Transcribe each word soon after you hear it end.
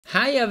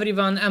Hi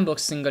everyone,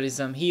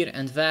 Unboxingalism here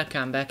and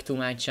welcome back to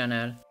my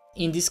channel.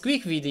 In this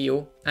quick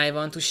video, I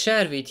want to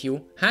share with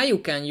you how you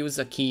can use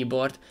a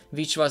keyboard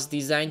which was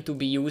designed to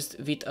be used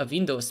with a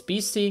Windows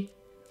PC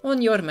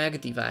on your Mac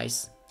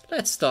device.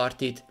 Let's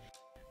start it.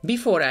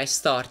 Before I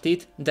start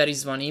it, there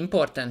is one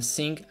important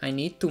thing I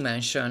need to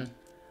mention.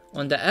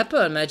 On the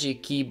Apple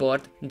Magic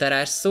Keyboard, there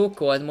are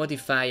so-called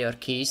modifier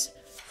keys,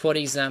 for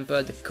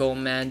example the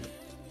Command,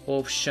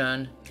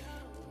 Option,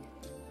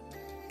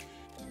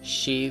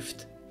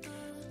 Shift,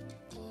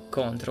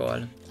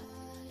 Control.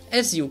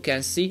 As you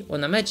can see,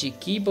 on a Magic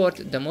Keyboard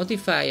the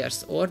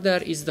modifiers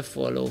order is the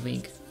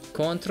following: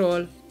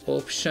 Control,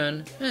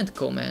 Option and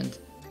Command.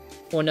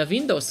 On a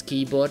Windows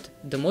keyboard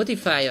the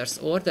modifiers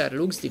order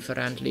looks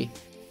differently.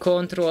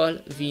 Control,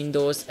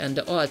 Windows and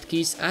the Alt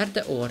keys are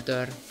the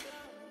order.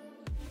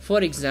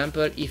 For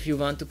example, if you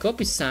want to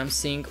copy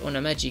something on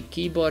a Magic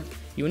Keyboard,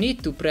 you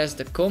need to press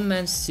the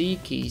Command C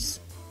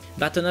keys.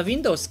 But on a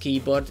Windows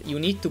keyboard you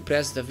need to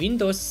press the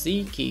Windows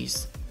C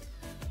keys.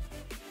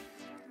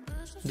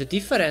 The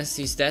difference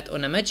is that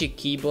on a Magic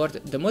Keyboard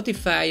the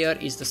modifier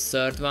is the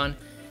third one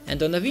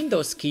and on a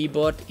Windows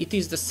keyboard it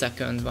is the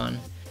second one.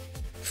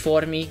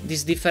 For me,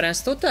 this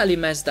difference totally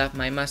messed up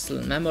my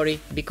muscle memory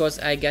because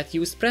I get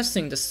used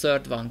pressing the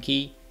third one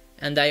key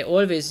and I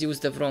always use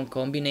the wrong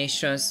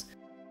combinations,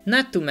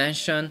 not to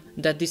mention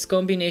that this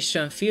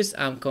combination feels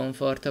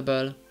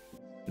uncomfortable.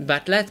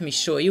 But let me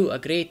show you a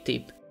great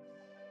tip.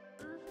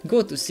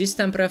 Go to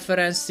System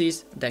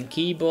Preferences, then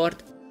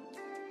Keyboard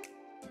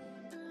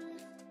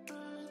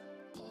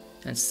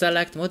and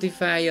select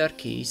Modifier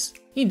Keys.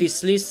 In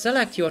this list,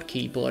 select your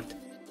keyboard.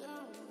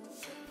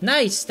 Now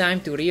it's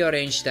time to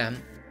rearrange them.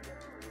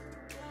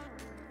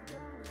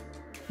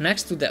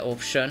 Next to the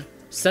option,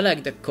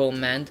 select the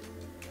command,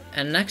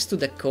 and next to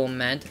the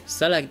command,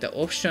 select the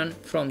option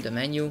from the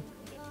menu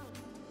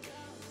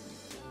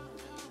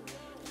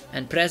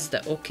and press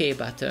the OK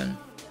button.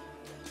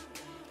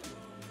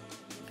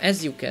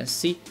 As you can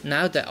see,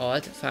 now the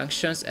Alt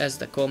functions as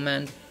the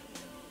command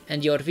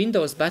and your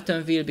Windows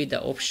button will be the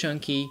option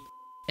key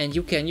and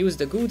you can use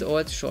the good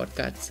old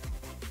shortcuts.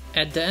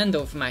 At the end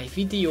of my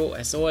video,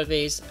 as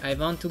always, I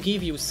want to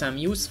give you some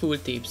useful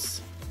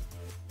tips.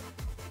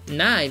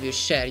 Now I will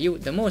share you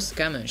the most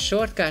common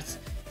shortcuts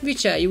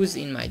which I use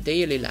in my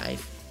daily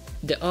life.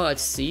 The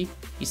Alt-C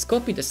is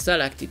copy the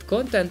selected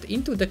content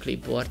into the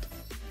clipboard.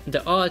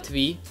 The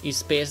Alt-V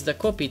is paste the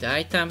copied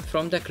item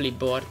from the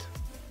clipboard.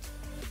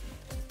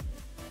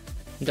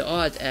 The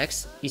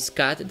Alt-X is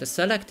cut the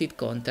selected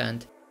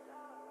content.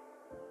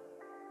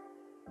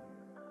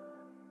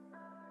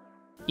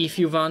 If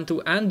you want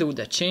to undo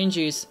the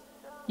changes,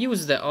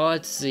 use the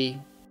Alt-Z.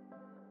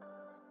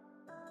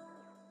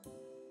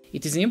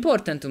 It is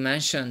important to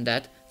mention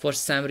that for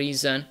some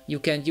reason you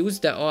can use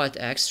the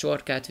Alt-X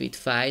shortcut with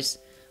files,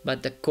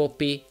 but the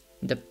copy,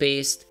 the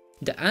paste,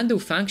 the undo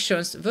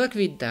functions work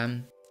with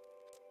them.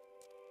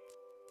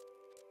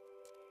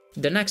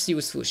 The next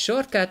useful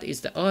shortcut is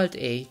the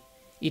Alt-A.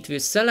 It will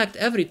select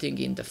everything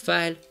in the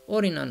file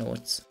or in a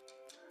notes.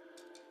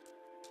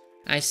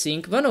 I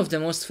think one of the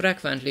most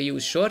frequently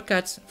used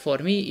shortcuts for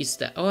me is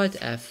the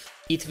Alt-F.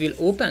 It will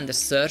open the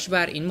search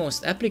bar in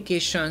most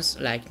applications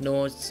like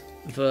Notes,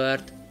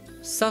 Word,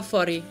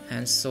 Safari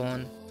and so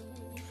on.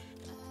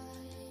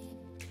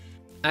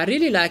 I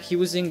really like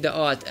using the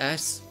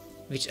Alt-S,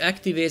 which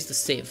activates the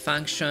same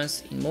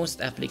functions in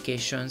most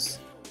applications.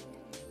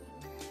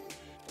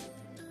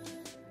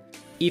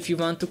 If you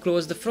want to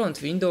close the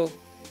front window,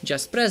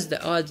 just press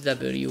the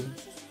Alt-W.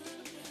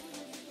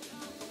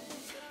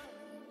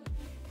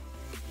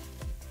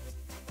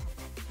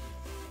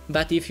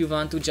 But if you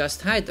want to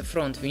just hide the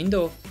front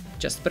window,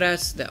 just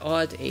press the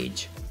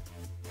Alt-H.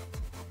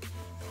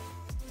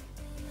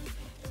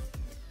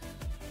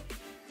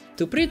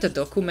 To print a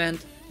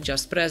document,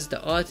 just press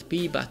the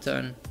Alt-P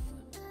button.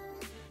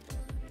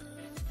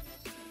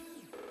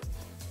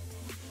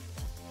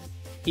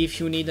 If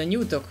you need a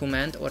new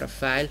document or a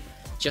file,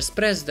 just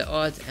press the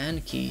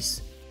Alt-N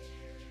keys.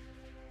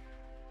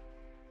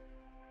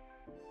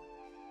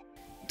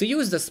 To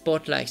use the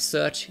Spotlight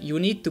search, you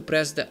need to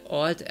press the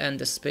Alt and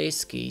the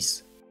space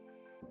keys.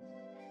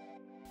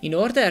 In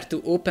order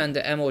to open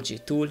the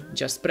emoji tool,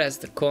 just press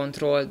the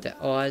Ctrl, the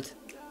Alt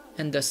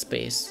and the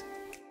space.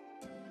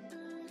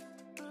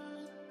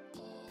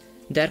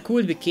 There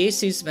could be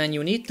cases when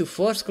you need to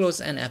force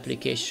close an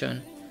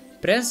application.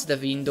 Press the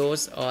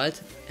Windows,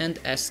 Alt and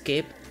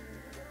Escape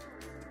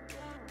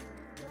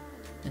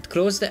and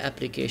close the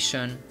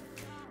application.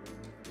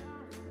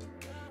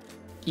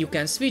 You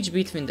can switch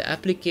between the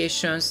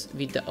applications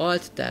with the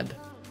Alt tab.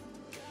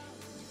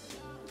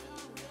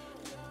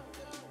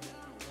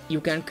 You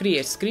can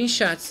create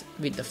screenshots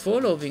with the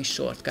following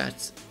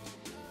shortcuts.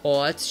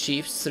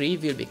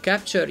 Alt-Shift-3 will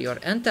capture your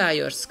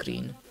entire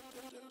screen.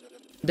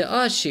 The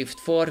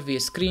Alt-Shift-4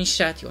 will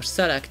screenshot your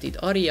selected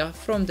area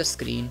from the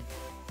screen.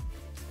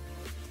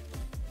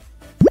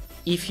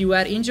 If you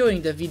are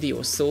enjoying the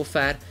video so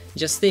far,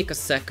 just take a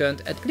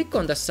second and click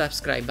on the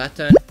subscribe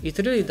button, it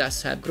really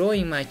does help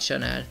growing my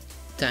channel.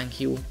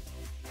 Thank you.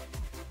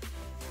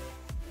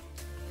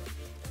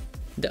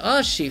 The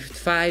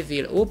Alt-Shift-5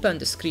 will open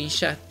the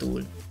screenshot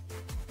tool.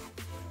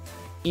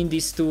 In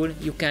this tool,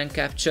 you can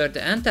capture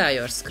the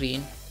entire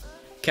screen,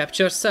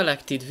 capture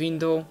selected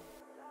window,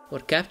 or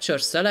capture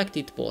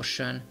selected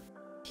portion.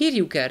 Here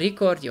you can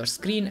record your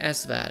screen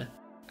as well.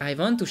 I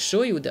want to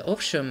show you the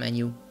option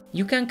menu.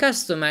 You can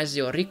customize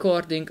your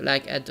recording,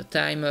 like add the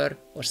timer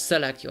or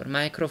select your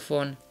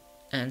microphone,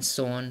 and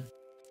so on.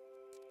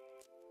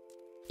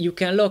 You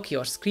can lock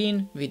your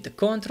screen with the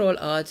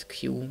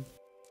Ctrl-Alt-Q.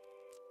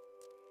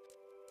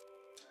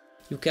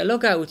 You can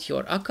log out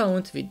your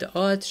account with the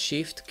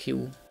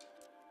Alt-Shift-Q.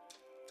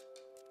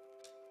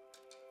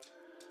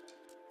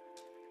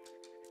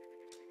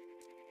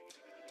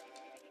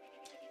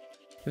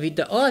 With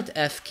the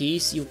Alt-F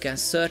keys, you can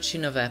search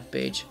in a web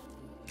page.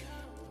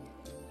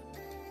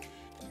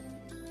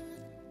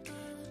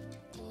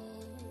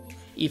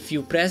 If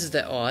you press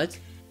the Alt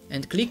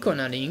and click on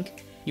a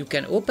link, you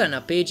can open a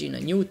page in a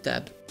new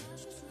tab.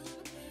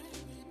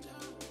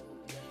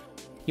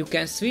 You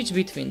can switch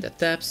between the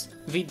tabs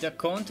with the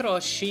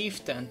Ctrl,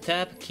 Shift and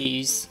Tab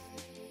keys.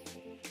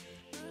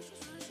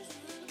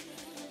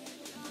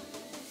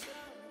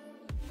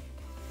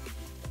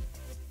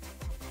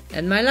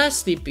 And my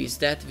last tip is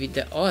that with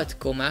the Alt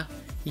comma,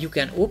 you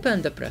can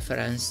open the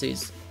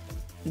preferences.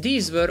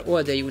 These were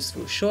all the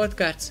useful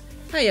shortcuts.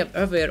 I am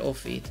aware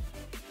of it.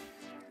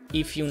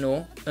 If you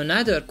know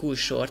another cool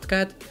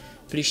shortcut,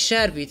 please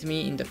share with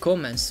me in the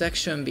comments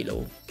section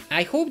below.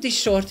 I hope this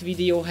short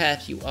video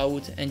helped you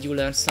out and you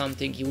learned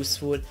something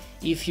useful.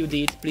 If you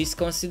did, please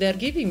consider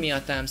giving me a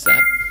thumbs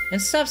up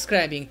and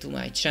subscribing to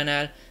my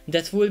channel.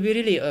 That would be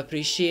really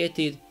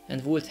appreciated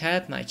and would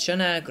help my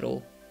channel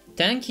grow.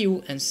 Thank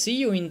you and see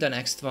you in the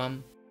next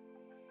one.